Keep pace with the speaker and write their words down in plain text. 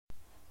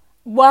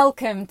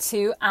Welcome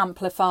to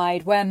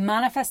Amplified, where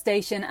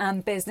manifestation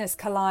and business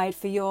collide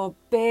for your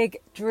big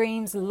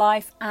dreams,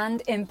 life,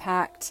 and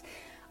impact.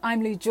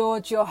 I'm Lou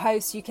George, your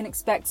host. You can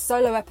expect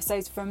solo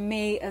episodes from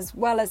me, as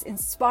well as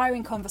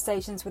inspiring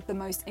conversations with the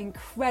most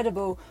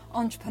incredible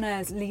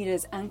entrepreneurs,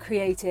 leaders, and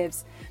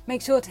creatives.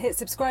 Make sure to hit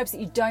subscribe so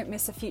that you don't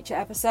miss a future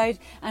episode,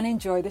 and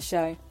enjoy the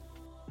show.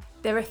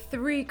 There are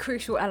three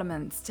crucial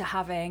elements to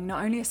having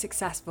not only a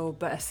successful,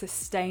 but a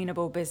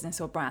sustainable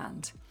business or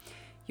brand: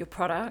 your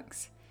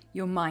products,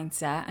 your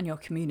mindset, and your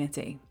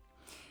community.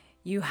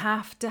 You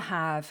have to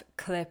have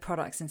clear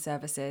products and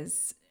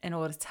services in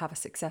order to have a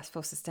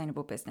successful,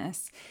 sustainable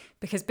business,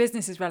 because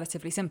business is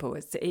relatively simple.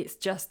 It's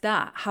just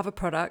that. Have a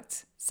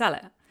product, sell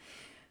it.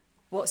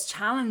 What's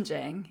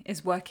challenging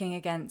is working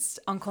against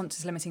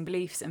unconscious limiting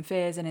beliefs and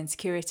fears and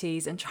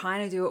insecurities and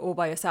trying to do it all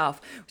by yourself,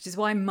 which is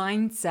why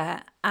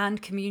mindset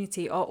and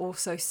community are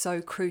also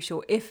so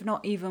crucial, if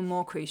not even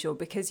more crucial,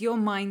 because your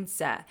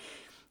mindset,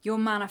 your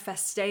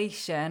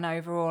manifestation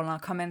overall, and I'll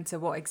come into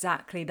what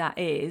exactly that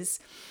is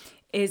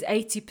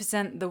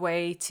 80% the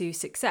way to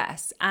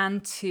success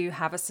and to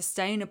have a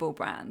sustainable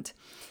brand.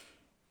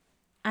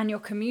 And your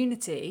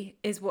community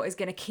is what is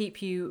going to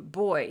keep you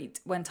buoyed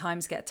when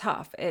times get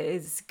tough. It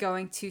is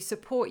going to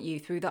support you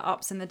through the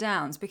ups and the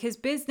downs, because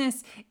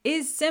business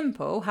is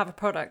simple: have a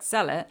product,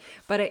 sell it,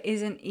 but it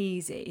isn't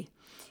easy.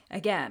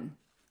 Again,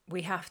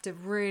 we have to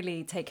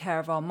really take care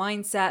of our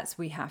mindsets.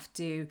 We have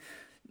to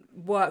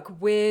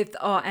work with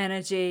our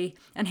energy.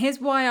 And here's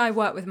why I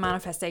work with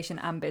manifestation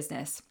and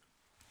business.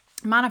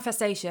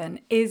 Manifestation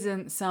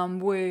isn't some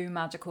woo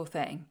magical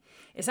thing.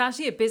 It's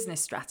actually a business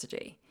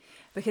strategy,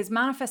 because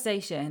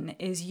manifestation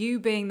is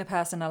you being the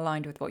person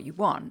aligned with what you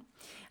want.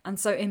 And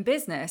so in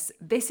business,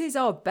 this is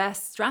our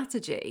best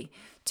strategy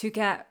to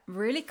get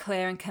really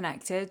clear and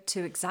connected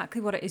to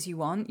exactly what it is you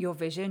want, your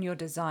vision, your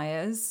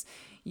desires,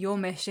 your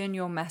mission,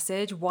 your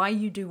message, why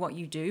you do what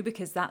you do,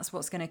 because that's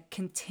what's going to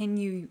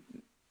continue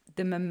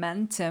the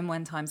momentum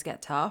when times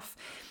get tough.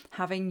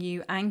 Having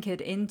you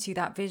anchored into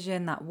that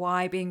vision, that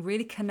why, being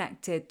really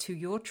connected to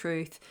your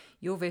truth,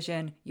 your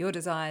vision, your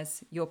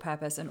desires, your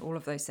purpose, and all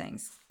of those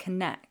things.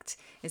 Connect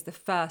is the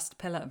first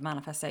pillar of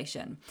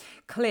manifestation.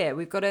 Clear,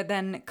 we've got to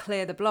then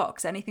clear the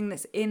blocks, anything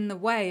that's in the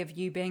way of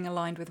you being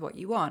aligned with what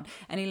you want,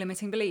 any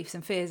limiting beliefs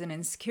and fears and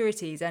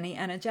insecurities, any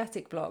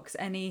energetic blocks,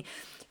 any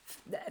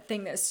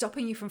thing that's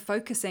stopping you from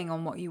focusing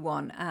on what you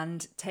want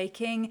and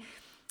taking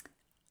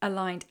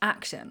aligned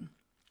action.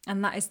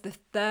 And that is the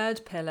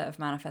third pillar of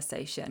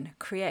manifestation: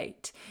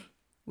 create.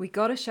 We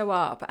got to show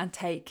up and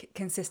take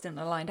consistent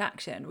aligned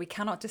action. We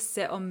cannot just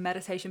sit on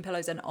meditation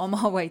pillows and on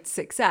our way to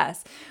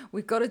success.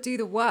 We've got to do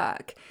the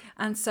work.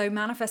 And so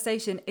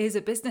manifestation is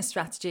a business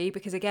strategy,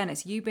 because again,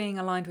 it's you being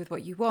aligned with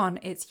what you want.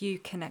 It's you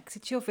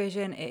connected to your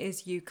vision. It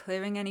is you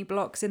clearing any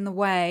blocks in the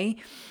way.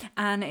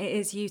 And it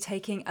is you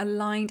taking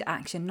aligned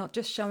action, not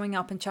just showing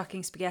up and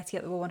chucking spaghetti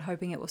at the wall and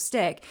hoping it will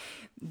stick.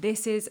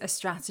 This is a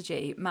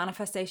strategy.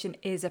 Manifestation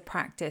is a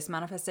practice.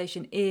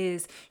 Manifestation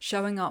is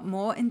showing up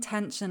more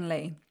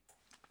intentionally.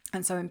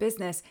 And so in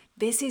business,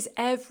 this is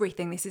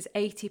everything. This is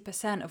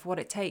 80% of what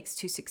it takes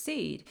to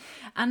succeed.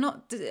 And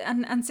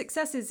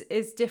success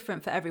is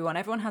different for everyone.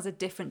 Everyone has a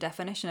different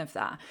definition of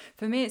that.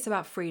 For me, it's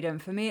about freedom.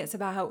 For me, it's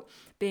about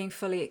being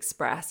fully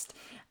expressed.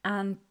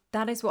 And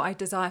that is what I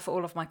desire for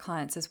all of my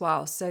clients as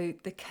well. So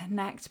the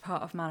connect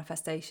part of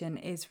manifestation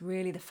is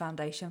really the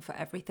foundation for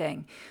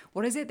everything.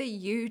 What is it that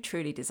you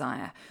truly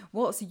desire?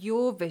 What's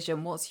your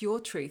vision? What's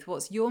your truth?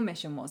 What's your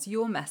mission? What's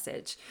your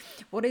message?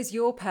 What is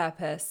your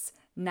purpose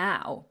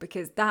now?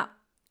 Because that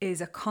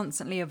is a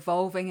constantly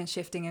evolving and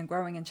shifting and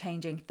growing and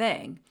changing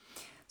thing.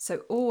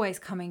 So always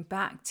coming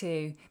back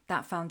to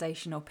that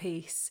foundational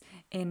piece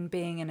in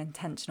being an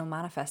intentional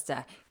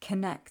manifester,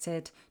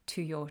 connected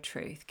to your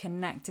truth,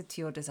 connected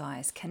to your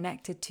desires,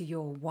 connected to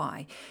your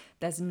why.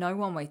 There's no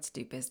one way to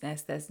do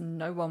business. There's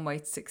no one way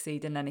to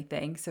succeed in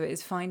anything. So it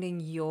is finding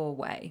your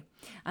way.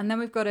 And then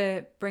we've got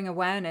to bring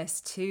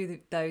awareness to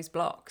those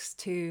blocks,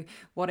 to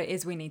what it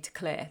is we need to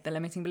clear: the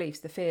limiting beliefs,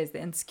 the fears, the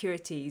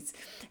insecurities,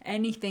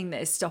 anything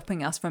that is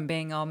stopping us from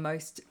being our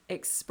most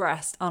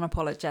expressed,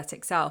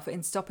 unapologetic self,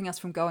 in stopping us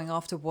from going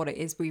after what it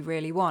is we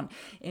really want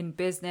in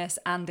business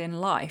and in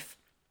life.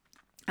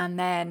 And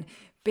then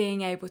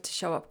being able to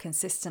show up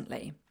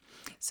consistently.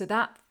 So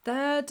that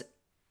third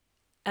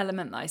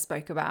element that I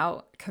spoke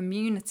about,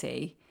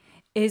 community,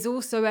 is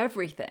also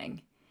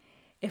everything.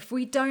 If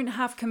we don't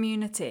have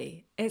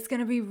community, it's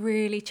going to be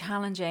really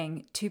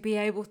challenging to be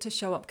able to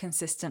show up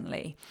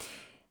consistently.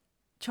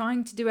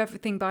 Trying to do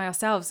everything by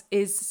ourselves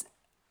is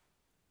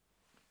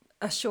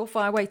a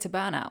surefire way to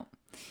burnout.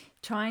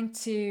 Trying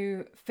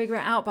to figure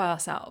it out by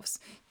ourselves,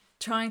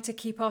 trying to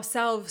keep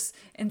ourselves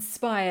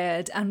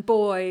inspired and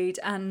buoyed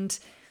and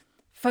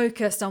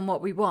focused on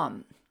what we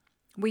want.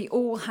 We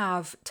all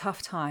have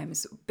tough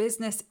times.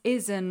 Business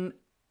isn't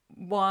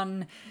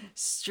one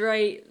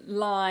straight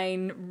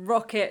line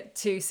rocket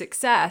to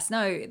success.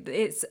 No,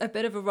 it's a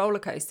bit of a roller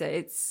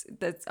coaster.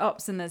 There's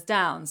ups and there's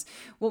downs.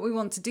 What we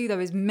want to do though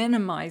is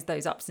minimize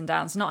those ups and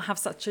downs, not have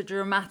such a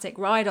dramatic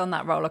ride on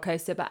that roller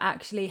coaster, but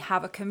actually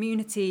have a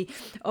community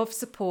of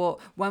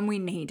support when we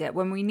need it,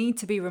 when we need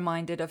to be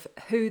reminded of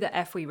who the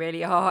F we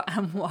really are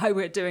and why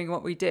we're doing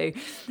what we do.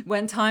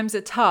 When times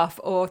are tough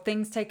or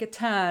things take a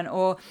turn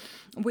or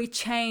we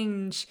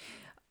change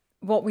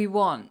what we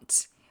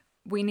want,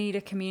 we need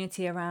a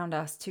community around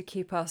us to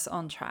keep us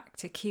on track,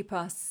 to keep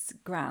us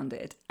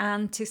grounded,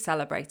 and to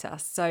celebrate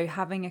us. So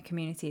having a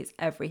community is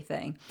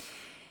everything.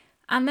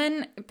 And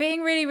then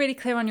being really, really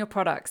clear on your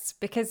products,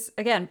 because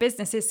again,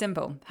 business is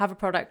simple. Have a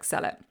product,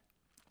 sell it.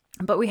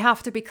 But we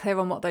have to be clear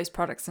on what those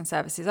products and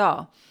services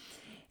are.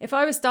 If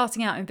I was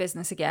starting out in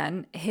business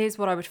again, here's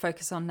what I would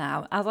focus on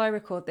now. As I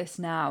record this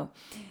now,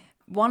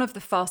 one of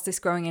the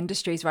fastest growing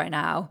industries right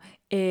now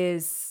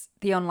is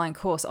the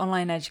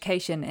online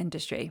education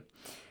industry.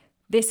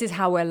 This is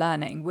how we're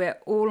learning. We're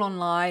all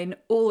online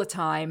all the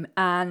time.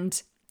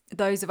 And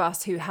those of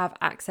us who have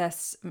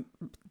access,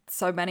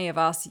 so many of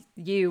us,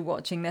 you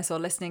watching this or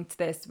listening to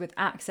this with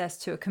access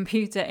to a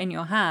computer in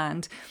your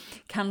hand,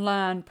 can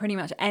learn pretty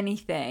much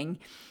anything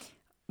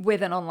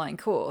with an online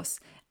course.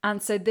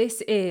 And so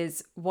this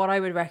is what I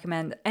would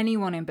recommend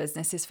anyone in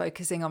business is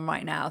focusing on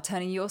right now,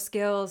 turning your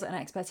skills and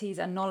expertise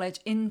and knowledge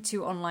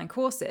into online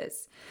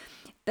courses.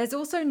 There's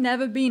also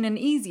never been an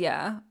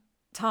easier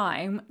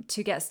time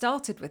to get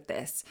started with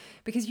this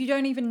because you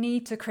don't even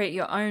need to create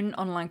your own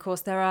online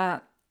course. There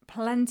are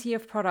plenty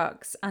of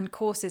products and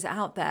courses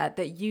out there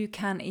that you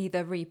can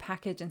either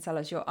repackage and sell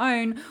as your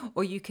own,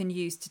 or you can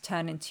use to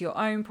turn into your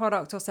own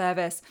product or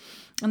service.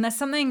 And there's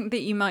something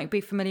that you might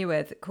be familiar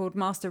with called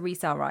master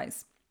resale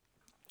rights.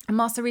 And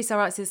master resale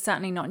rights is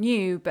certainly not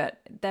new,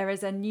 but there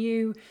is a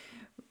new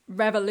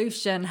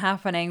revolution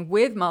happening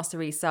with master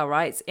resale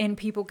rights in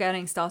people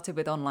getting started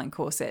with online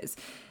courses.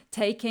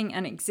 Taking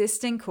an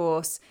existing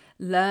course,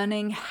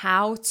 learning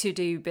how to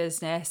do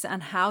business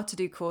and how to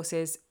do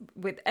courses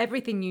with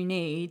everything you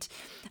need.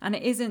 And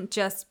it isn't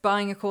just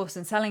buying a course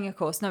and selling a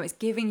course. No, it's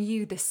giving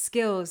you the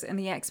skills and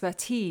the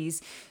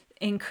expertise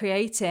in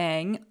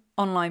creating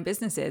online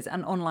businesses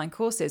and online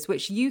courses,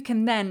 which you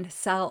can then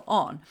sell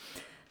on.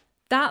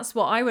 That's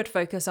what I would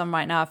focus on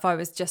right now if I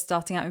was just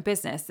starting out in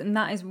business. And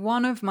that is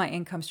one of my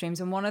income streams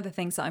and one of the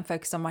things that I'm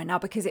focused on right now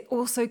because it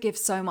also gives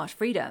so much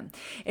freedom.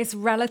 It's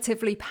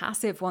relatively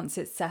passive once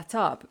it's set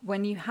up.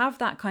 When you have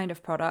that kind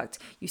of product,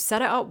 you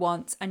set it up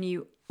once and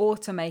you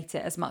automate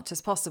it as much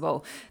as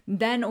possible.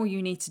 Then all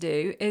you need to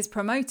do is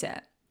promote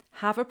it.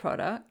 Have a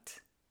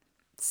product,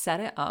 set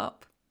it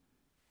up,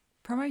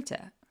 promote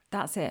it.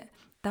 That's it.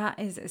 That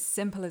is as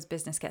simple as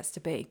business gets to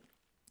be.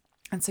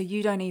 And so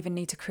you don't even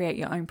need to create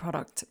your own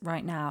product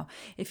right now.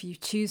 If you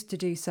choose to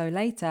do so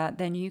later,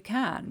 then you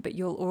can, but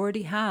you'll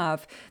already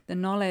have the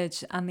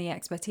knowledge and the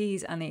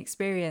expertise and the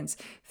experience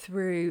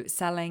through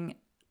selling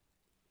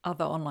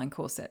other online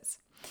courses.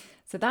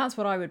 So that's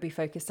what I would be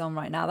focused on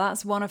right now.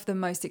 That's one of the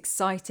most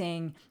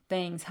exciting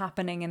things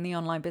happening in the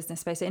online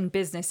business space, in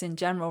business in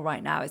general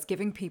right now. It's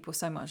giving people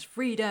so much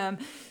freedom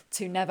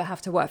to never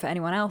have to work for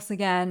anyone else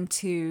again,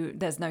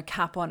 there's no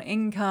cap on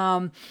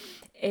income.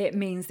 It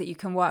means that you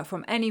can work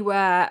from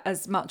anywhere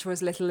as much or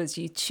as little as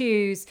you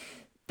choose.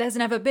 There's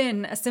never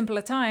been a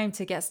simpler time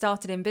to get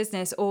started in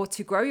business or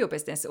to grow your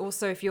business.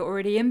 Also, if you're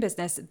already in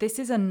business, this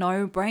is a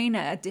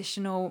no-brainer,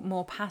 additional,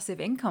 more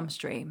passive income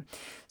stream.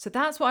 So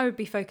that's what I would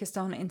be focused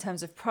on in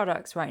terms of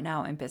products right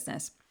now in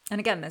business. And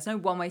again, there's no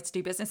one way to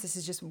do business. This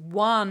is just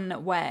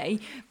one way.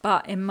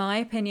 But in my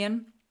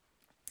opinion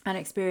and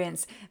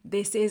experience,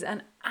 this is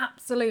an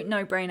absolute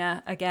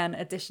no-brainer. Again,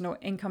 additional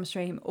income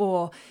stream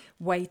or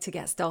way to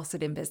get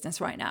started in business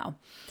right now.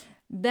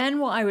 Then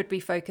what I would be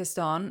focused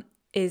on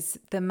is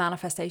the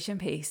manifestation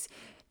piece,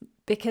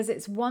 because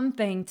it's one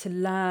thing to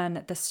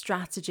learn the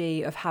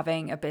strategy of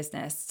having a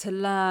business, to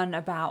learn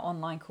about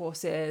online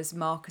courses,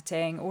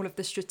 marketing, all of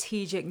the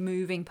strategic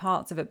moving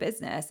parts of a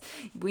business.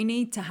 We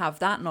need to have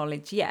that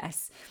knowledge,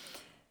 yes.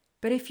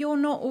 But if you're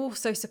not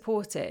also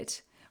supported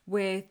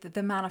with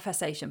the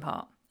manifestation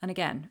part, and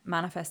again,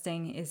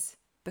 manifesting is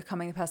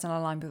becoming the person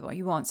aligned with what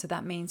you want. So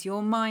that means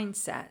your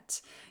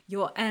mindset,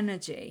 your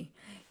energy,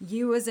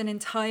 you as an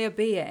entire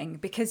being,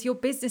 because your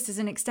business is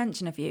an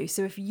extension of you.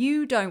 So if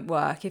you don't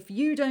work, if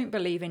you don't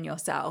believe in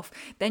yourself,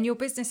 then your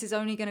business is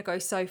only going to go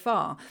so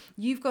far.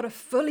 You've got to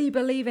fully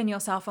believe in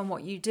yourself and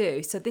what you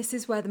do. So this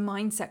is where the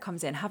mindset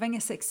comes in, having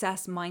a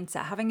success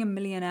mindset, having a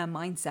millionaire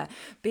mindset,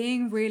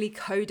 being really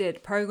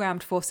coded,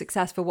 programmed for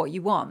success for what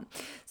you want.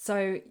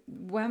 So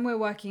when we're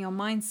working on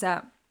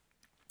mindset,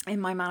 in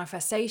my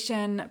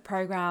manifestation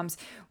programs,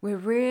 we're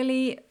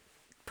really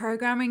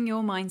programming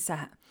your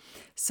mindset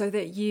so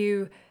that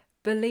you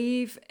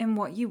believe in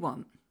what you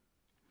want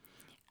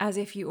as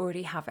if you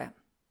already have it,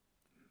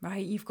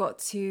 right? You've got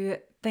to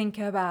think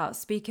about,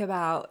 speak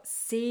about,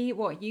 see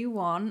what you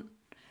want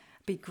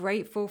Be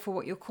grateful for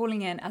what you're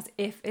calling in as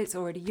if it's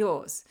already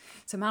yours.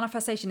 So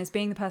manifestation is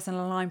being the person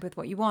aligned with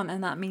what you want.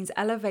 And that means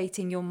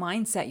elevating your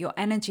mindset, your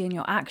energy, and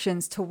your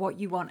actions to what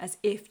you want as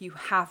if you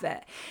have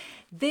it.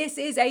 This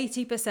is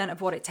 80%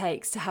 of what it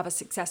takes to have a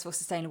successful,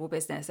 sustainable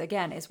business.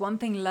 Again, it's one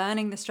thing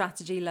learning the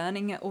strategy,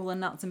 learning all the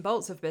nuts and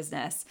bolts of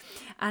business.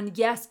 And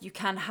yes, you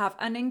can have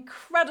an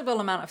incredible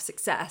amount of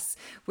success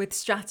with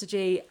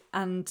strategy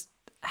and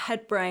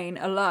head brain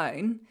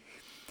alone.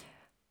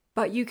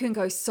 But you can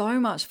go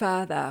so much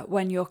further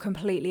when you're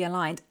completely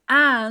aligned,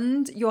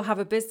 and you'll have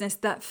a business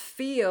that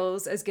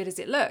feels as good as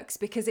it looks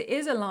because it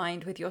is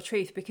aligned with your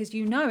truth, because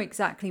you know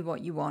exactly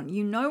what you want.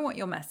 You know what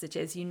your message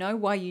is. You know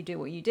why you do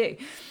what you do.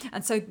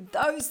 And so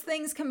those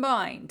things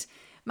combined,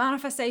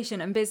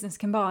 manifestation and business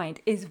combined,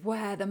 is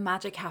where the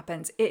magic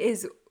happens. It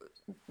is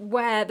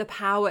where the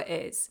power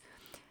is.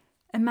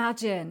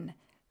 Imagine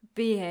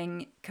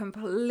being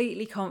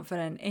completely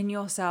confident in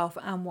yourself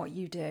and what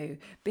you do,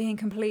 being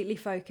completely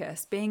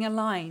focused, being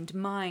aligned,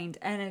 mind,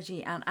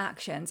 energy, and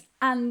actions,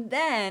 and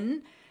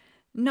then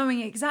knowing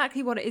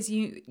exactly what it is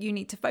you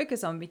need to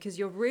focus on because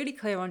you're really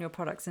clear on your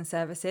products and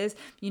services.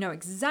 You know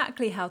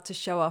exactly how to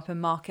show up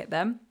and market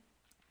them.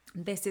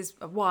 This is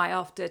why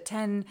after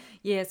 10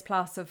 years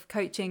plus of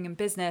coaching and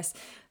business,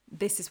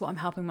 this is what I'm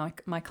helping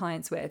my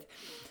clients with.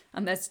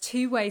 And there's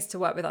 2 ways to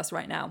work with us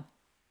right now.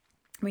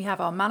 We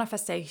have our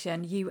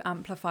Manifestation You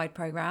Amplified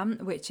program,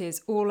 which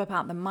is all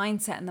about the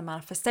mindset and the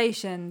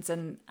manifestations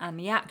and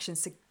the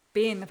actions to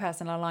being the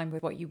person aligned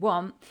with what you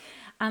want.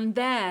 And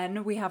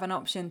then we have an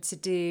option to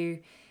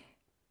do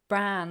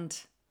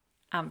Brand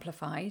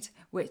Amplified,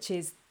 which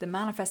is the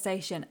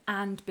manifestation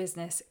and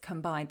business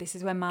combined. This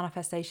is when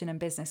manifestation and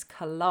business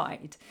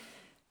collide.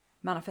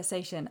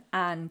 Manifestation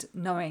and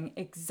knowing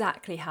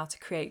exactly how to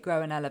create,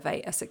 grow, and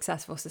elevate a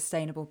successful,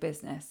 sustainable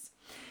business.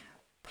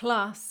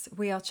 Plus,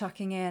 we are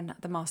chucking in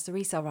the master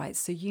resale rights.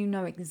 So you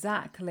know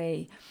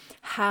exactly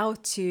how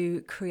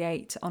to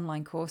create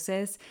online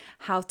courses,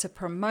 how to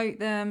promote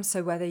them.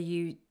 So whether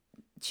you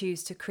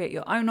choose to create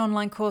your own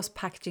online course,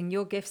 packaging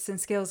your gifts and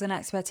skills and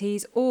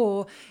expertise,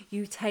 or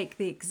you take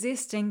the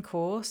existing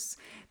course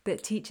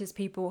that teaches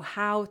people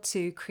how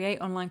to create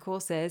online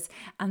courses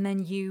and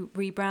then you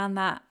rebrand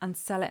that and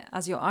sell it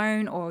as your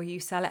own, or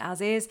you sell it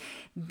as is.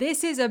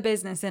 This is a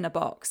business in a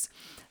box.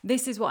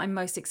 This is what I'm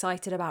most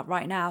excited about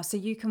right now. So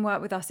you can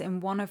work with us in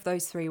one of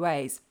those 3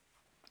 ways,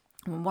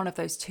 or one of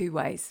those 2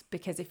 ways,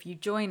 because if you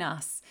join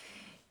us,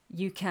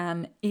 you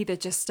can either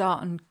just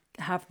start and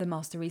have the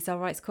master resale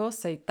rights course.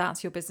 So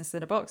that's your business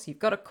in a box. You've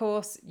got a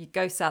course, you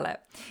go sell it.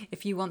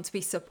 If you want to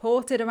be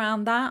supported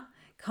around that,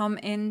 come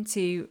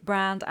into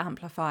Brand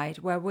Amplified,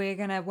 where we're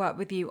going to work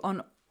with you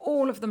on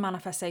all of the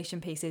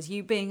manifestation pieces,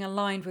 you being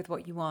aligned with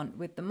what you want,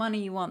 with the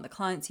money you want, the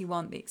clients you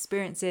want, the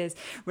experiences,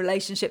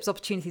 relationships,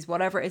 opportunities,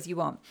 whatever it is you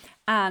want.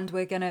 And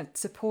we're going to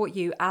support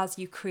you as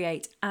you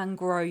create and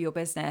grow your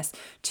business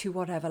to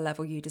whatever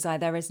level you desire.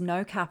 There is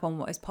no cap on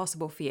what is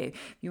possible for you.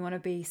 If you want to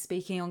be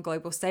speaking on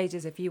global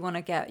stages, if you want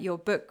to get your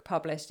book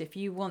published, if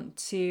you want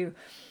to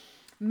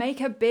make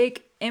a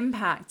big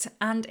impact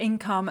and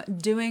income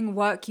doing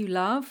work you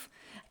love,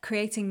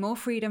 creating more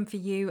freedom for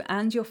you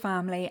and your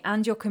family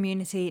and your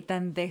community,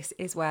 then this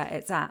is where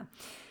it's at.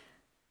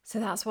 So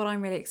that's what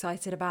I'm really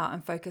excited about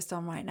and focused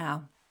on right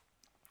now.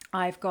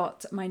 I've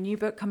got my new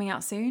book coming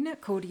out soon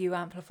called You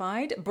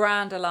Amplified,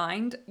 brand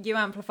aligned. You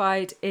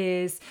Amplified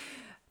is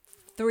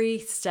 3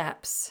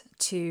 steps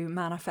to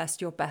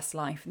manifest your best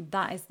life.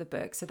 That is the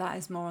book. So that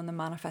is more on the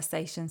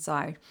manifestation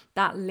side.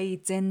 That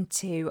leads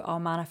into our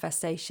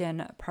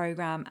manifestation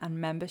program and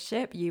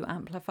membership, You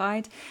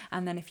Amplified.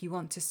 And then if you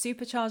want to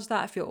supercharge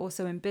that, if you're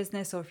also in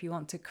business or if you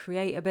want to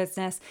create a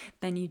business,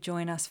 then you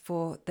join us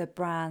for the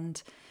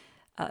Brand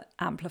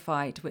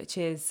Amplified, which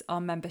is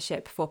our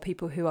membership for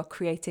people who are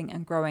creating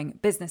and growing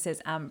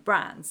businesses and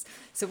brands.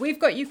 So we've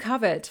got you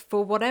covered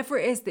for whatever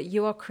it is that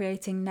you are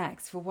creating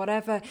next, for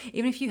whatever,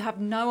 even if you have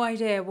no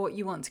idea what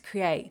you want to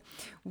create,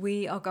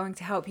 we are going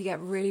to help you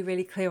get really,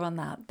 really clear on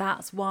that.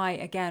 That's why,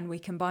 again, we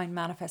combine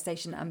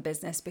manifestation and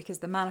business, because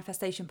the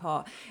manifestation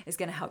part is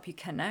going to help you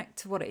connect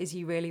to what it is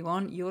you really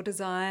want, your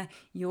desire,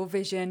 your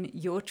vision,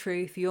 your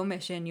truth, your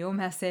mission, your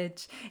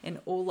message in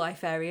all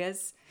life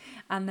areas.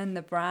 And then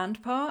the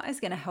brand part is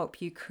going to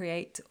help you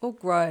create or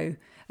grow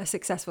a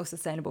successful,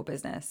 sustainable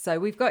business. So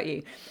we've got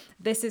you.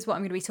 This is what I'm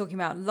going to be talking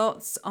about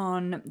lots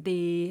on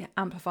the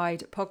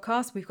Amplified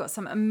podcast. We've got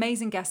some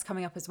amazing guests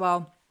coming up as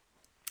well.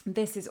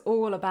 This is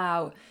all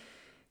about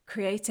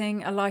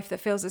creating a life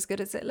that feels as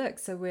good as it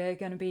looks. So we're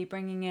going to be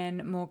bringing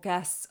in more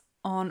guests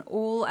on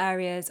all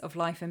areas of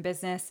life and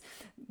business.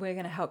 We're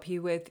going to help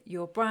you with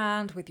your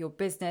brand, with your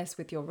business,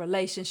 with your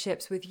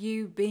relationships, with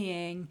you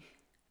being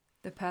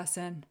the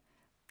person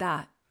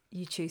that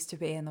you choose to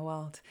be in the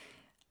world.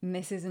 And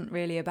this isn't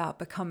really about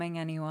becoming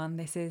anyone.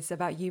 This is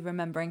about you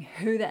remembering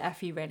who the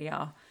F you really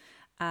are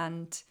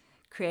and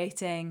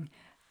creating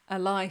a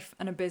life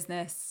and a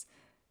business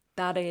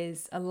that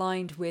is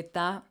aligned with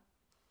that,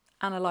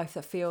 and a life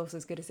that feels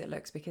as good as it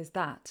looks, because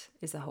that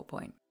is the whole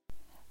point.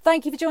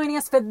 Thank you for joining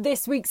us for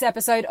this week's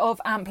episode of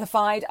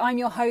Amplified. I'm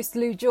your host,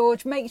 Lou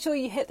George. Make sure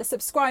you hit the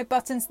subscribe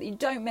button so that you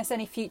don't miss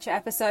any future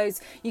episodes.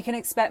 You can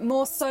expect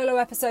more solo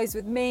episodes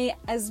with me,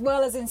 as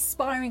well as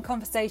inspiring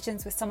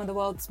conversations with some of the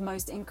world's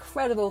most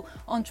incredible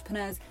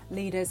entrepreneurs,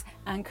 leaders,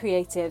 and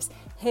creatives.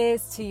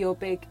 Here's to your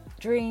big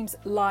dreams,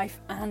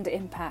 life, and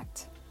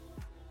impact.